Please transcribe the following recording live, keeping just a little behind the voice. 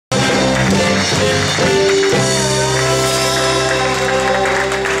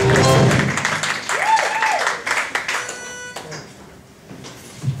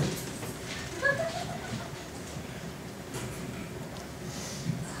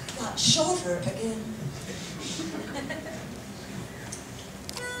got shorter again.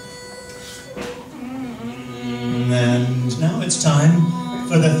 And now it's time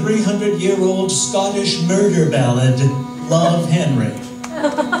for the 300-year-old Scottish murder ballad, Love Henry.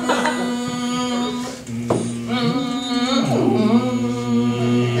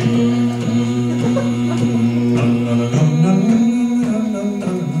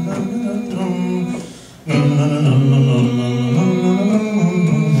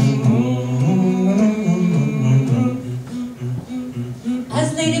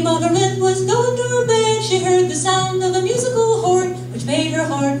 As Lady Margaret was going to her bed, she heard the sound of a musical horn, which made her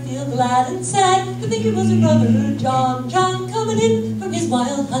heart feel glad and sad to think it was her brother John, coming in from his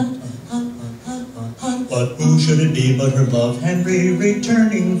wild hunt. But who should it be but her love Henry,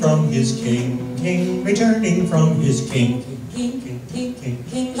 returning from his king, returning from his king.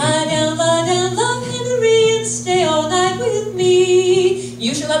 Lie down, love Henry, and stay all night with me.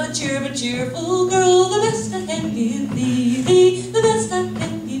 You shall have the cheerful girl, the best I can give thee, the best I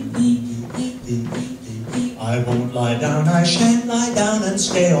can give thee. I won't lie down, I shan't lie down and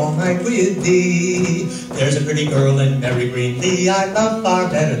stay all night with thee. There's a pretty girl in Mary Green Lee I love far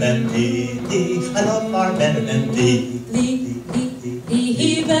better than thee, I love far better than thee.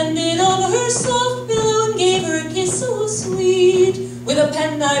 He bended over her soft pillow and gave her a kiss so sweet. With a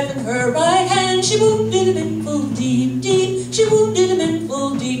penknife in her right hand, she wounded him in full deep. She wounded him in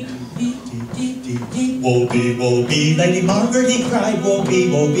full deep. Woe be, Lady Margaret, he cried, woe be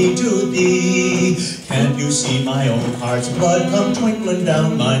to thee. Can't you see my own heart's blood come twinkling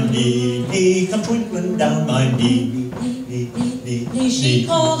down my knee, come twinkling down my knee. She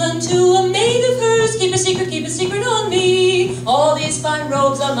called unto a maid of hers, keep a secret on me. All these fine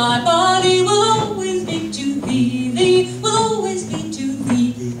robes on my body will always be to thee, will always be to thee.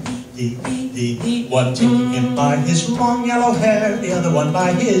 One taking him by his long yellow hair, the other one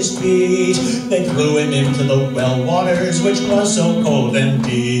by his feet. They threw him into the well waters, which was so cold and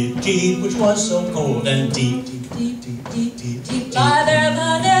deep, which was so cold and deep. Lie there,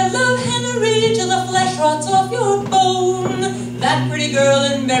 love Henry, till the flesh rots off your bone. That pretty girl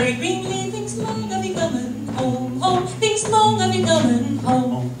in Mary Green Lee thinks long of you coming home, thinks long of you coming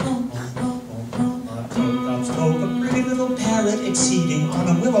home. Spoke a pretty little parrot exceeding on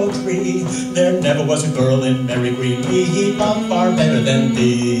a willow tree. There never was a girl in Mary Green Lee he loved far better than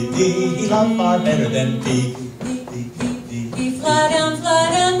thee, he loved far better than thee. Fly down,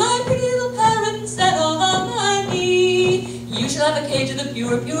 my pretty little parrot, and settle on my knee. You shall have a cage of the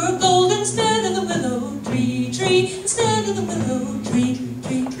pure gold instead of the willow tree, instead of the willow tree.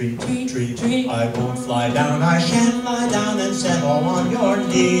 I won't fly down, I shan't lie down and settle on your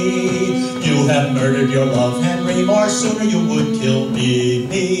knee. You have murdered your love, Henry, more sooner you would kill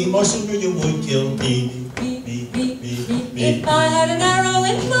me, more sooner you would kill me. If I had an arrow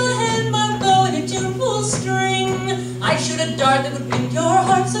in my hand, my bow and a tuneful string, I'd shoot a dart that would break your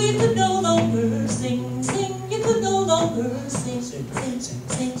heart so you could no longer sing, you could no longer sing.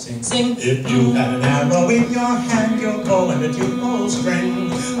 If you had an arrow in your hand, your bow and a tuneful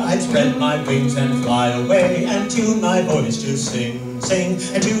string, I'd spread my wings and fly away and tune my voice to sing,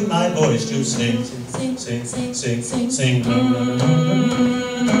 and tune my voice to sing.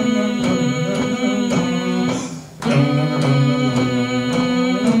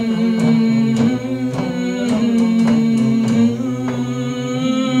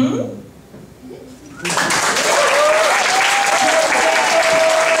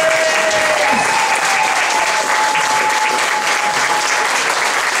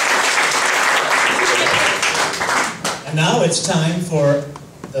 And now it's time for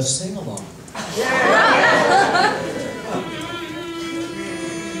the sing-along.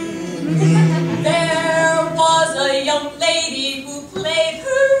 There was a young lady who played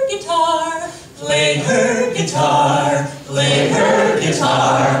her guitar, Played her guitar, played her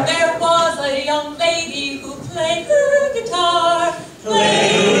guitar. There was a young lady who played her guitar,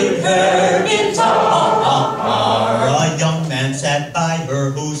 Played her guitar. A young man sat by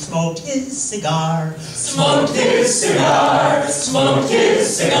her who smoked his cigar, smoked his cigar, smoked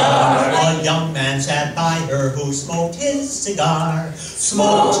his cigar. A young man sat by her who smoked his cigar,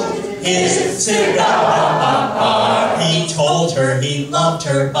 smoked his cigar. He told her he loved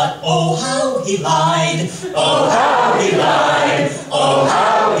her, but oh how he lied, oh how he lied, oh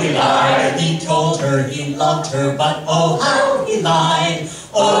how he lied. He told her he loved her, but oh how he lied,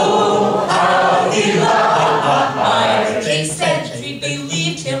 oh how he lied. She said she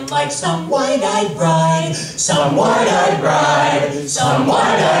believed him like some wide-eyed bride, some wide-eyed bride, some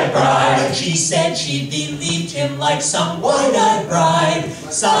wide-eyed bride. She said she believed him like some wide-eyed bride,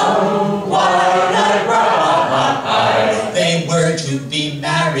 some wide-eyed bride. They were to be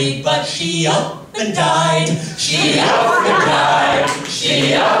married, but she up and died. She up and died.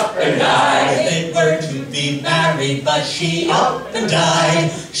 She up and died. They were to be married, but she up and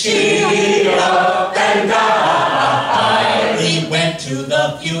died. She up and died. He went to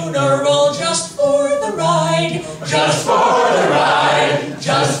the funeral just for the ride. Just for the ride.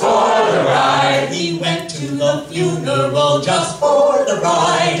 Just for the ride. He went to the funeral just for the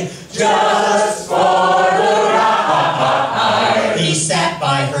ride. Just for the ride. He sat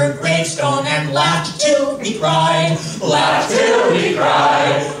by her gravestone and laughed till he cried. Laughed till he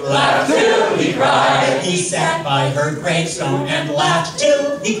cried. Laughed till he cried. He sat by her gravestone and laughed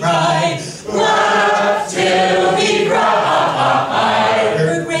till he cried. Laughed till he cried.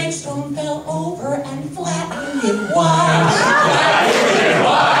 Her gravestone fell over and flattened him wide. Flattened him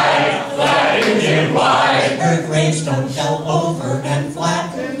wide. Flattened him wide. Her gravestone fell over and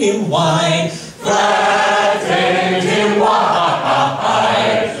flattened him wide. Flattened him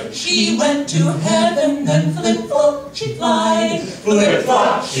wide. She went to heaven and flip-flop she flied.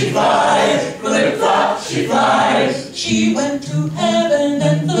 Flip-flop she flied. Flip-flop she flied. She went to heaven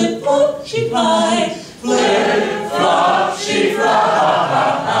and flip-flop she flied. Flip-flop she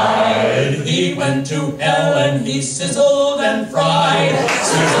flied. He went to hell and he sizzled and fried.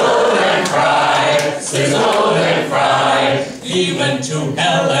 Sizzled and fried. Sizzled and fried. He went to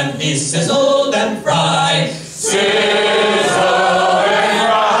hell and he sizzled and fried.